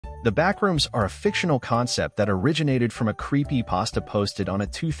The Backrooms are a fictional concept that originated from a creepypasta posted on a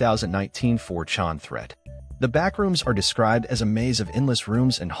 2019 4chan thread. The Backrooms are described as a maze of endless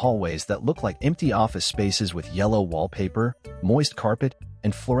rooms and hallways that look like empty office spaces with yellow wallpaper, moist carpet,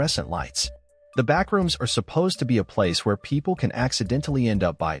 and fluorescent lights. The Backrooms are supposed to be a place where people can accidentally end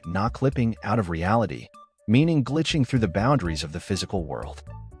up by not clipping out of reality, meaning glitching through the boundaries of the physical world.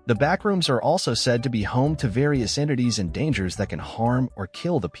 The Backrooms are also said to be home to various entities and dangers that can harm or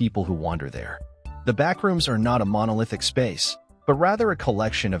kill the people who wander there. The Backrooms are not a monolithic space, but rather a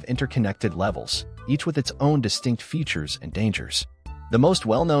collection of interconnected levels, each with its own distinct features and dangers. The most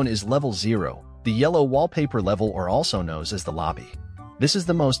well-known is Level 0, the yellow wallpaper level, or also known as the lobby. This is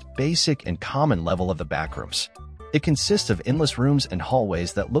the most basic and common level of the Backrooms. It consists of endless rooms and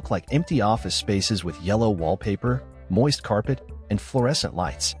hallways that look like empty office spaces with yellow wallpaper, moist carpet, and fluorescent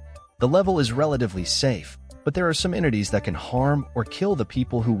lights. The level is relatively safe, but there are some entities that can harm or kill the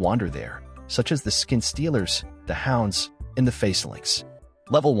people who wander there, such as the skin stealers, the hounds, and the facelings.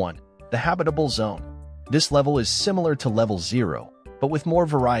 Level 1. The Habitable Zone. This level is similar to Level 0, but with more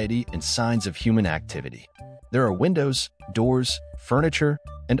variety and signs of human activity. There are windows, doors, furniture,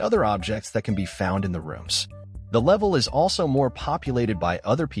 and other objects that can be found in the rooms. The level is also more populated by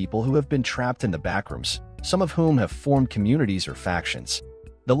other people who have been trapped in the Backrooms, some of whom have formed communities or factions.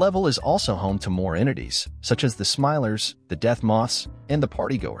 The level is also home to more entities, such as the Smilers, the Death Moths, and the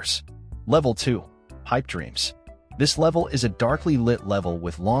Partygoers. Level 2. Pipe Dreams. This level is a darkly lit level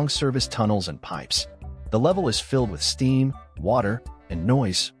with long service tunnels and pipes. The level is filled with steam, water, and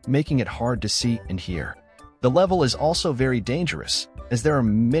noise, making it hard to see and hear. The level is also very dangerous, as there are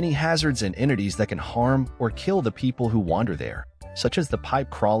many hazards and entities that can harm or kill the people who wander there, such as the pipe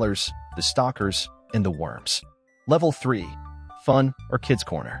crawlers, the stalkers, and the worms. Level 3. Fun or Kids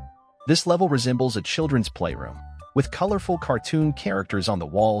Corner. This level resembles a children's playroom, with colorful cartoon characters on the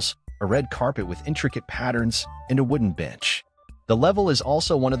walls, a red carpet with intricate patterns, and a wooden bench. The level is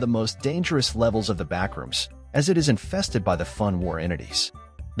also one of the most dangerous levels of the Backrooms, as it is infested by the Fun War entities.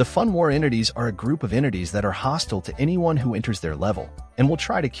 The Fun War entities are a group of entities that are hostile to anyone who enters their level, and will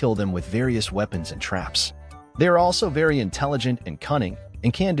try to kill them with various weapons and traps. They are also very intelligent and cunning,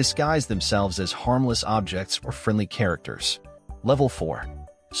 and can disguise themselves as harmless objects or friendly characters. Level 4.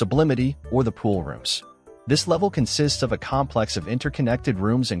 Sublimity, or the Pool Rooms. This level consists of a complex of interconnected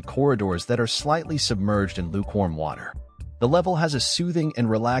rooms and corridors that are slightly submerged in lukewarm water. The level has a soothing and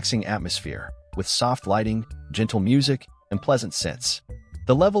relaxing atmosphere, with soft lighting, gentle music, and pleasant scents.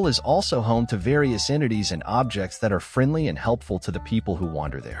 The level is also home to various entities and objects that are friendly and helpful to the people who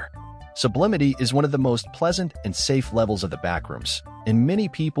wander there. Sublimity is one of the most pleasant and safe levels of the Backrooms, and many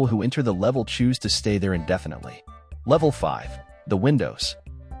people who enter the level choose to stay there indefinitely. Level 5. The Windows.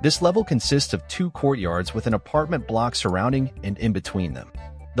 This level consists of 2 courtyards with an apartment block surrounding and in between them.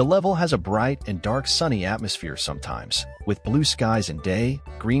 The level has a bright and dark sunny atmosphere sometimes, with blue skies in day,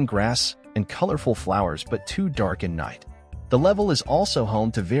 green grass, and colorful flowers, but too dark in night. The level is also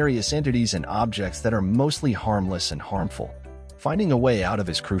home to various entities and objects that are mostly harmless and harmful. Finding a way out of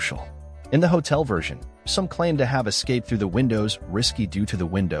is crucial. In the hotel version, some claim to have escaped through the windows, risky due to the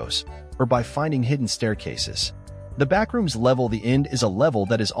windows, or by finding hidden staircases. The Backrooms level, the End, is a level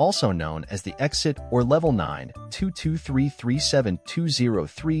that is also known as the Exit, or Level 9,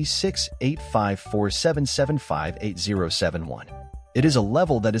 2233720368547758071. It is a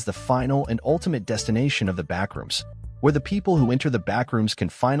level that is the final and ultimate destination of the Backrooms, where the people who enter the Backrooms can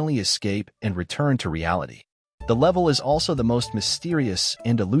finally escape and return to reality. The level is also the most mysterious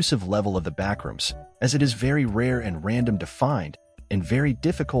and elusive level of the Backrooms, as it is very rare and random to find, and very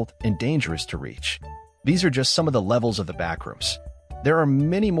difficult and dangerous to reach. These are just some of the levels of the Backrooms. There are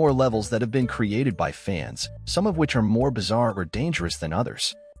many more levels that have been created by fans, some of which are more bizarre or dangerous than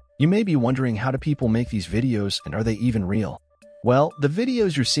others. You may be wondering, how do people make these videos, and are they even real? Well, the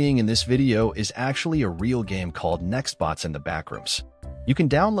videos you're seeing in this video is actually a real game called Nextbots in the Backrooms. You can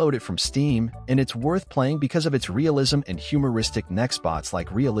download it from Steam, and it's worth playing because of its realism and humoristic Nextbots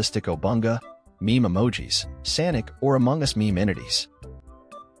like realistic Obunga, meme emojis, Sanic, or Among Us meme entities.